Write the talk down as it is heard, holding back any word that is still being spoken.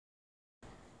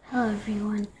Hello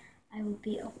everyone, I will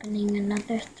be opening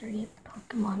another 3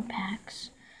 Pokemon packs.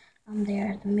 They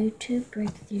are the Mewtwo,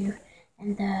 Breakthrough,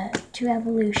 and the 2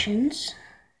 evolutions.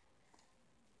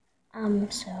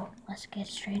 So let's get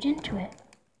straight into it.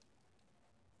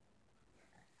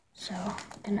 So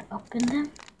I'm gonna open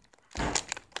them.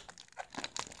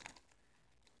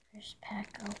 First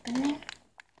pack opening.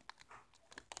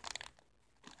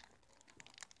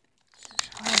 This is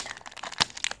hard.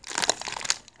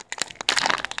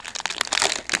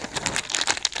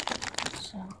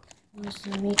 So it was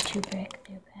the Mewtwo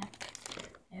Breakthrough pack.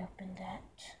 I opened that.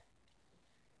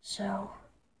 So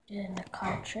doing the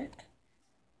card trick.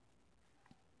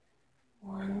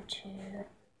 1, 2,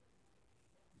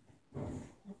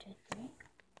 3.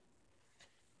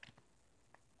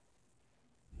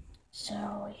 So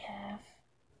we have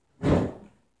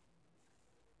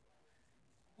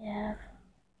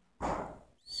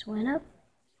Swinub.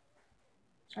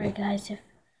 Sorry guys if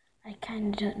I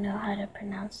kind of don't know how to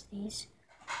pronounce these.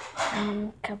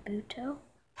 Kabuto.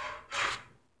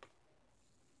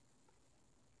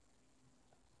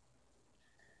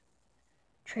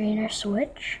 Trainer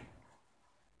Switch.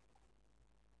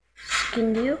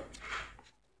 Skindu.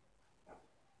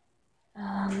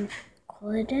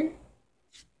 Quilladin.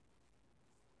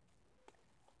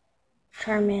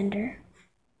 Charmander.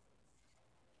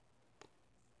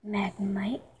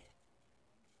 Magnemite.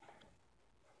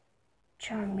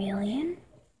 Charmeleon.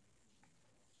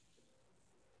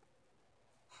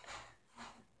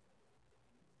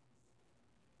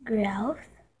 Growlithe.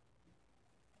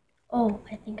 Oh,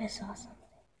 I think I saw something.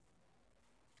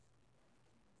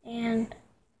 And,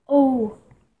 oh,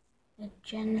 the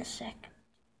Genesect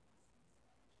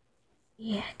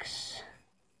EX.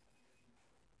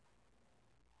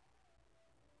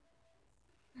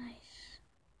 Nice.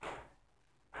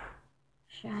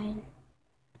 Shine.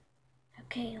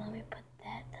 Okay, let me put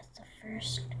that. That's the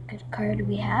first good card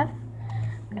we have.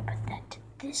 I'm gonna put that to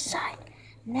this side.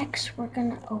 Next, we're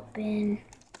gonna open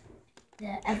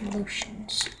the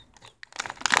evolutions.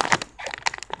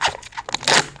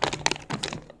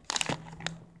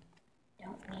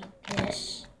 Don't need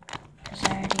this because I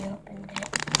already opened it.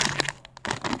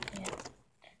 Yeah,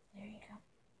 there you go.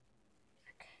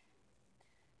 Okay.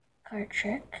 Card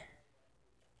trick.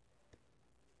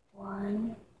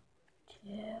 1,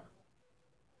 2,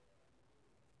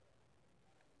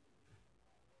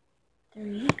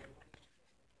 3.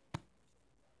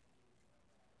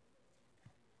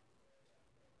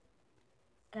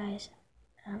 Guys,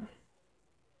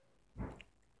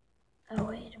 oh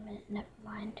wait a minute, never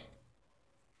mind.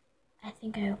 I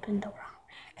think I opened the wrong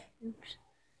pack. Oops.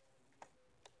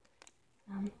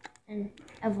 And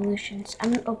evolutions.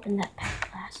 I'm gonna open that pack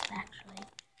last actually,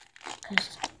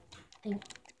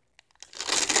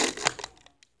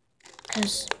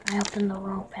 because I opened the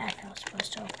wrong pack. I was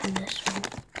supposed to open this one.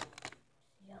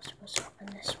 I was supposed to open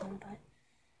this one, but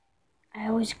I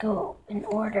always go in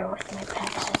order with my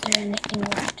packs. Is there anything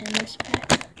left in this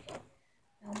pack? Okay,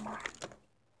 no more.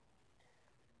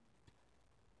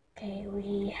 Okay,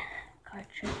 we card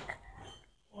trick.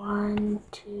 1,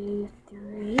 2,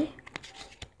 3.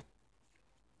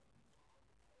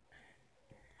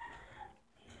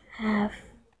 Have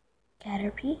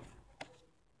Caterpie,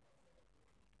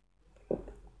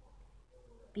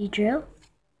 Beedrill,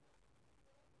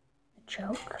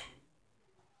 Choke,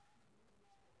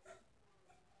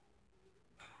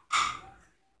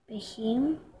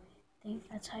 Behemoth, I think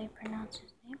that's how you pronounce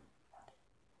his name,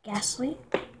 Ghastly,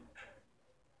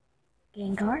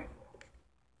 Gengar,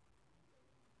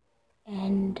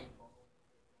 and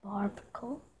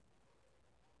Barbicle.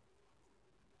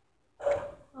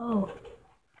 Oh,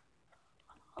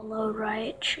 hello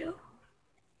Raichu.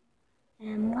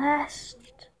 And last,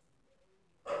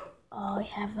 we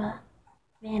have a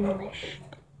Vanillish.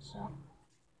 So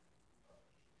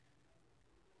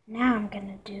now I'm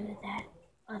gonna do that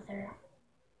other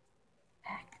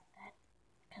pack,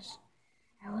 because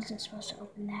I wasn't supposed to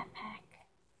open that pack.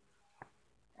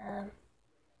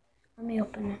 Let me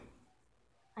open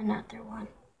another one.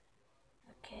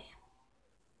 Okay.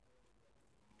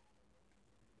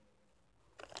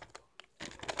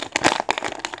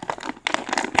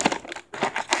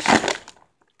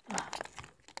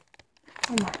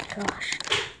 Oh my gosh.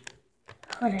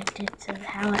 What I did to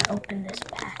how I opened this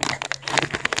pack.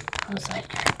 I was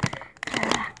like,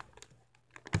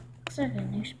 looks like a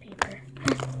newspaper.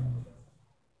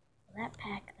 That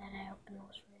pack that I opened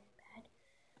was really bad.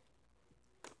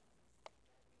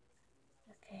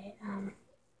 Okay,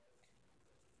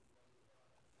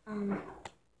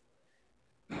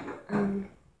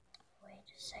 wait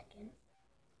a second.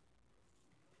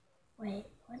 Wait,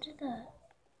 what did the...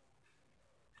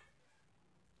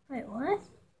 Wait, what?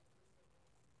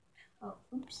 Oh,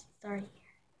 oops, sorry.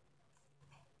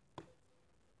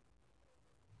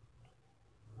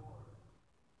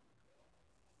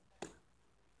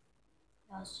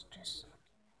 I was just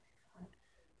looking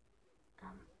at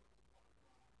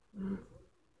my phone.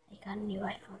 I got a new iPhone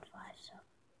 5, so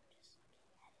just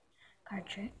looking at it. Card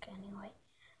trick, anyway.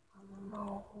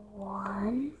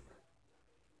 1.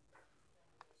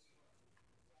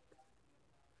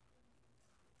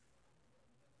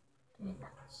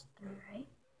 That's 3, right?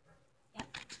 Yep.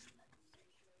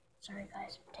 Sorry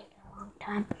guys, I'm taking a long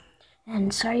time.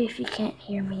 And sorry if you can't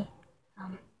hear me. I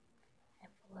have a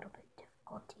little bit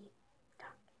difficulty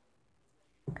talking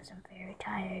because I'm very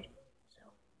tired. So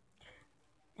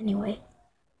anyway,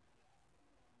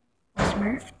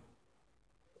 Smurf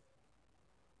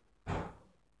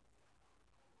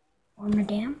or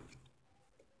Madame,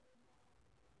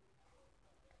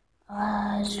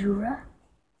 Zura,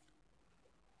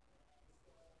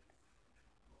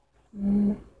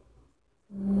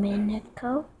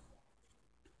 Miniko.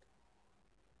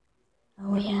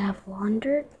 We have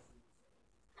Wander.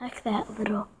 Heck, that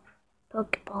little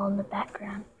Pokeball in the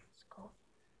background. It's cool.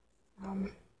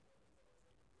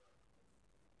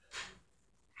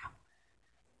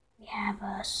 We have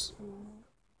a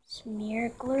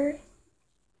Smeargler,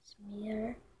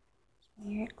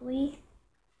 Smeargly,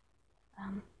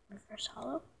 Reverse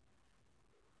Hollow.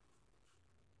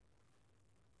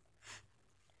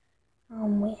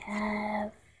 We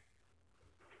have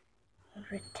a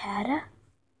Rattata,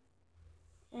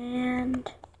 and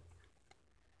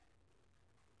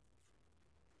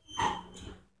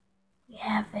we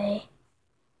have a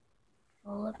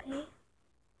Volibee.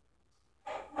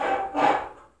 Oh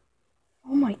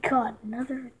my god,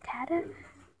 another Rattata?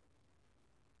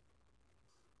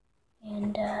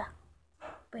 And,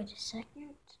 wait a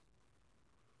second.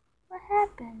 What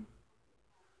happened?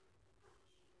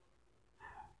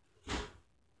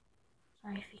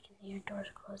 Sorry if you can hear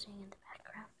doors closing in the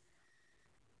background.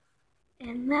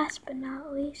 And last but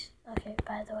not least, okay,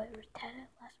 by the way, Rattata,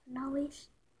 last but not least.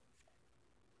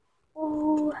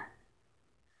 Oh,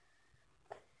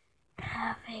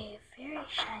 have a very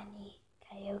shiny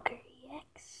Kyogre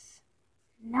EX.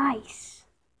 Nice.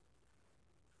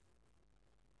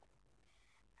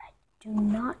 I do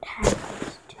not have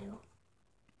these two.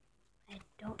 I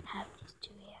don't have these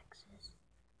two EXs.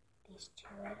 These two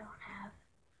I don't have.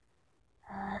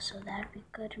 So that'd be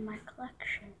good in my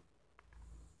collection.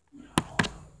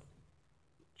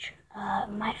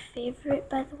 My favorite,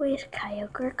 by the way, is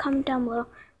Kyogre. Comment down below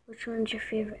which one's your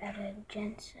favorite out of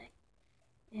Genesect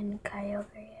and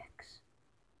Kyogre EX.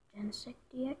 Genesect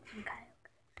EX and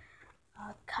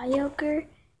Kyogre. Kyogre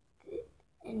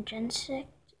and Genesect,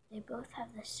 they both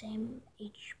have the same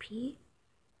HP,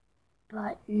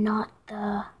 but not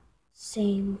the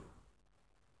same.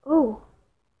 Ooh,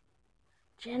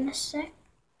 Genesect.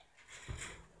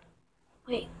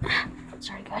 Wait,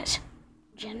 sorry guys.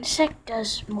 Genesect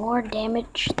does more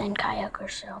damage than Kyogre,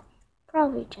 so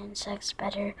probably Genesect's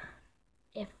better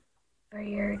if for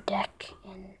your deck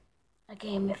in a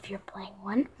game if you're playing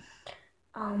one.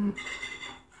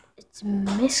 It's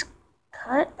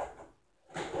miscut.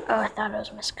 Oh, I thought it was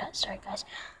miscut. Sorry, guys.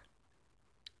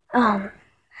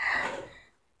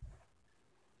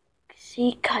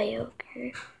 See,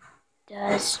 Kyogre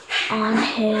does on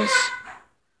his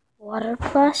Water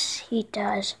Plus, he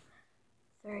does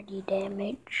 30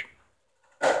 damage.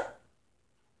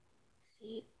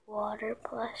 See, Water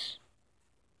Plus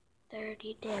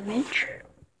 30 damage.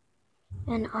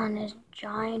 And on his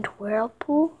Giant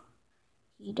Whirlpool,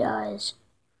 he does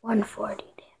 140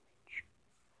 damage.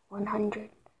 100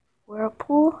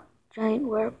 Whirlpool, Giant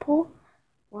Whirlpool,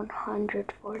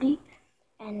 140.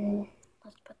 And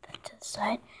let's put that to the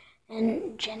side.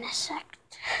 And Genesect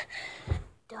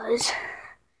does,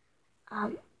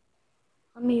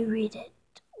 let me read it.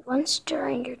 Once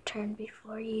during your turn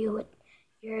before your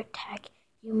attack,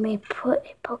 you may put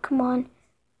a Pokemon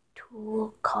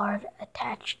tool card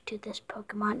attached to this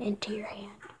Pokemon into your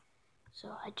hand. So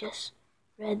I just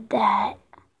read that.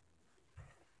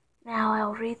 Now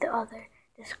I'll read the other.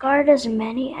 Discard as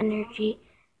many energy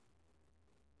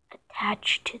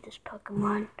attached to this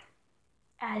Pokemon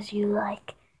as you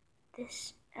like.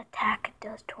 This attack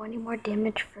does 20 more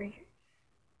damage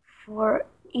for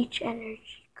each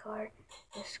energy card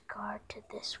discard to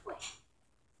this way.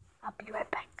 I'll be right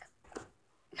back.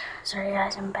 Sorry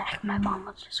guys, I'm back. My mom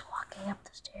was just walking up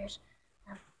the stairs.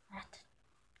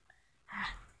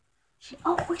 She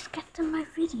always gets in my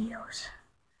videos.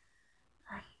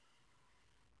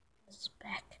 This is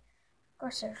back. Of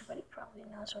course, everybody probably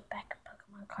knows what back a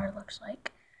Pokemon card looks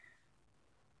like.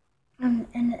 And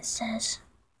it says,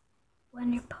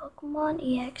 When your Pokemon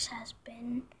EX has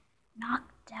been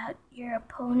knocked out, your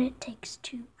opponent takes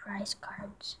 2 prize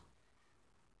cards.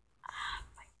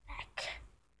 My neck.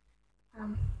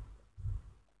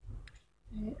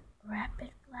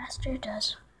 Rapid Blaster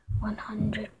does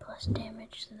 100 plus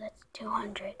damage, so that's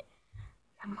 200.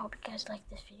 I hope you guys like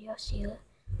this video. See you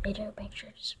later. Make sure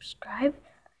to subscribe,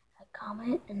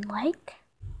 comment, and like.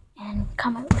 And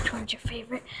comment which one's your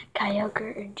favorite,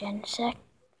 Kyogre or Genesect.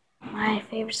 My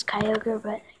favorite is Kyogre,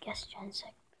 but I guess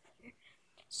Genesect.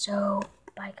 So,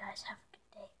 bye guys. Have a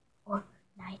good day, or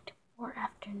night, or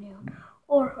afternoon,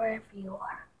 or wherever you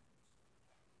are.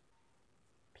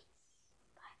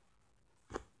 Peace.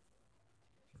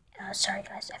 Bye. Sorry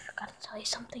guys, I forgot to tell you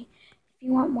something. If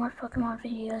you want more Pokemon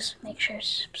videos, make sure to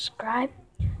subscribe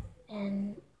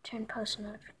and turn post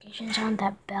notifications on,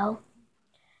 that bell,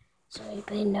 so you'll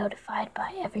be notified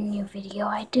by every new video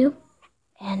I do.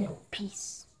 And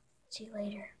peace. See you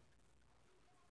later.